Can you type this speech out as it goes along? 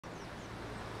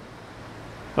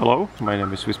Hello, my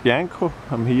name is Bianco.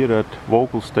 I'm here at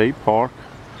Vogel State Park.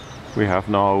 We have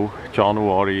now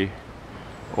January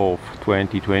of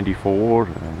 2024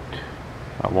 and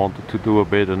I wanted to do a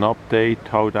bit an update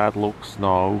how that looks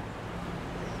now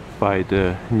by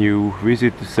the new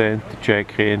visitor center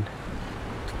check-in.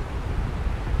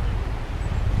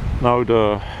 Now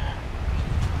the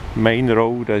main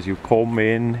road as you come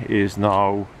in is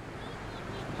now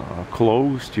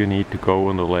closed. You need to go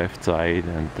on the left side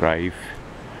and drive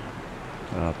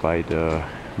by the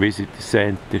visitor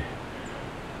center.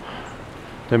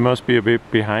 They must be a bit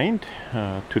behind.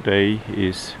 Today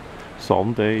is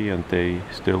Sunday and they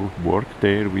still work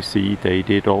there. We see they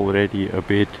did already a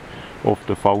bit of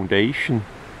the foundation,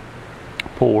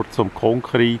 poured some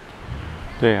concrete.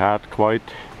 They had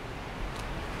quite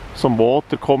some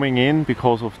water coming in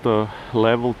because of the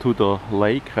level to the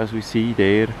lake as we see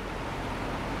there.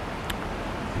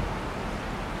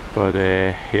 But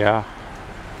yeah,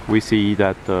 we see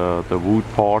that the wood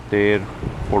part there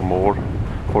for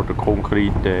the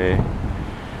concrete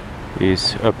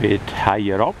is a bit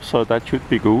higher up, so that should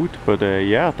be good. But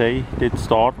yeah, they did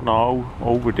start now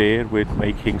over there with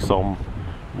making some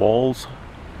walls.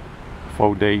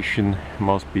 Foundation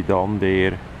must be done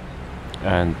there,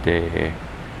 and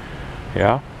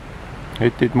yeah,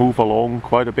 it did move along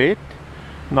quite a bit.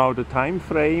 Now the time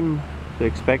frame, the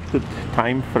expected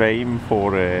time frame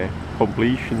for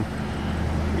completion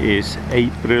is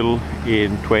April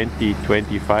in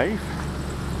 2025,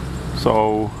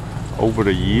 so over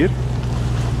a year,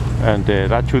 and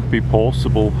that should be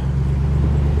possible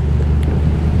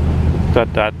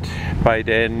that by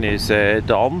then is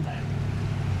done.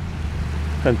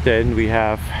 And then we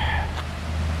have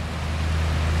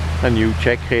a new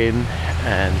check-in,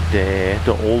 and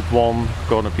the old one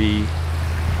gonna be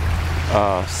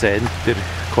center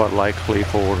quite likely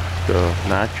for the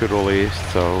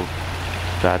naturalists, so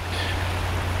that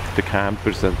the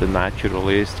campers and the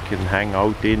naturalists can hang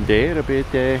out in there a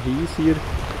bit easier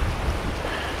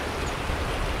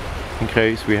in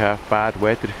case we have bad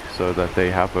weather, so that they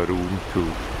have a room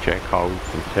to check out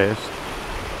and test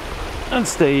and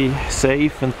stay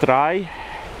safe and dry.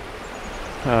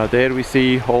 There we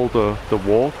see all the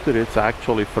water. It's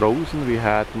actually frozen. We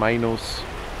had minus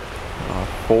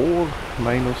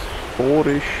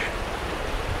 4-ish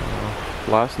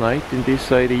last night in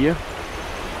this area.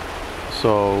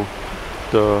 So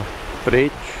the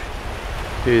bridge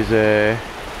is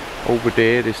over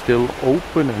there is still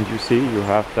open, and you see you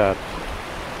have that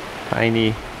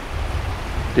tiny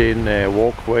thin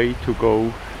walkway to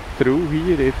go through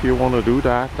here if you want to do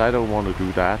that. I don't want to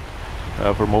do that.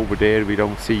 From over there we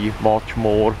don't see much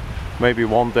more. Maybe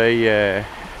one day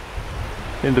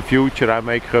in the future I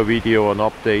make a video, an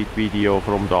update video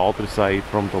from the other side,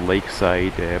 from the lake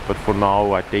side, but for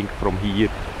now I think from here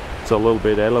it's a little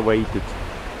bit elevated.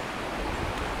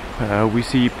 We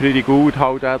see pretty good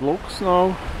how that looks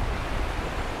now.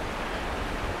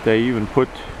 They even put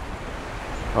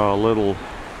a little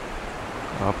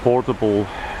portable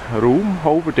room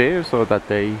over there so that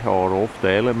they are off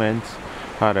the elements.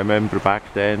 I remember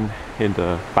back then in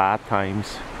the bad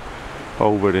times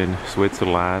over in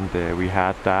Switzerland we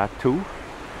had that too.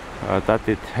 That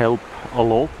did help a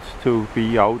lot to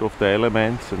be out of the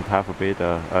elements and have a bit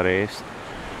of a rest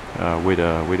with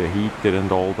a heater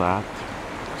and all that.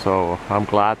 So I'm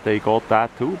glad they got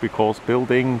that too, because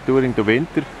building during the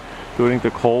winter, during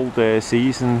the cold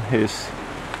season is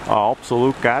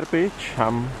absolute garbage.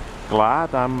 I'm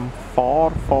glad I'm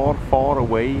far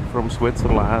away from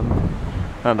Switzerland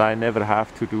and I never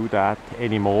have to do that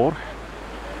anymore.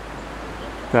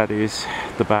 That is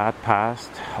the bad past,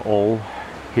 all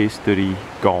history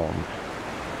gone.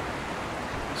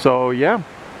 So yeah,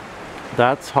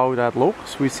 that's how that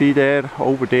looks. We see there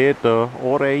over there the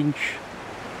orange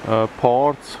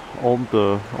parts on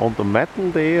the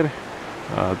metal there.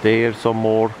 There some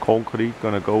more concrete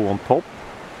gonna go on top.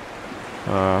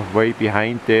 Way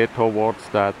behind there towards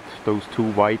those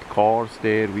two white cars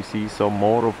there, we see some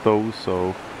more of those.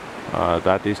 So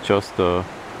that is just the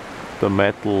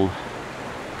metal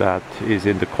that is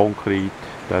in the concrete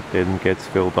that then gets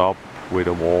filled up with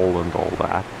a wall and all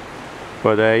that.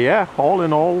 But yeah, all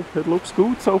in all it looks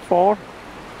good so far.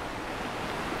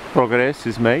 Progress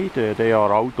is made. They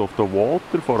are out of the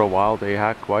water. For a while they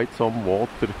had quite some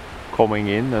water coming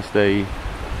in as they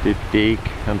did dig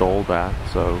and all that.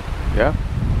 So yeah,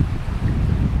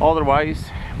 otherwise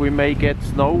we may get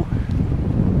snow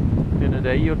in a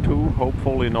day or two,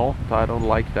 hopefully not. I don't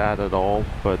like that at all,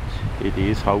 but it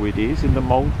is how it is in the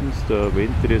mountains. The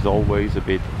winter is always a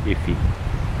bit iffy.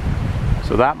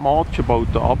 So that much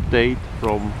about the update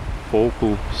from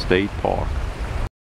Vogel State Park.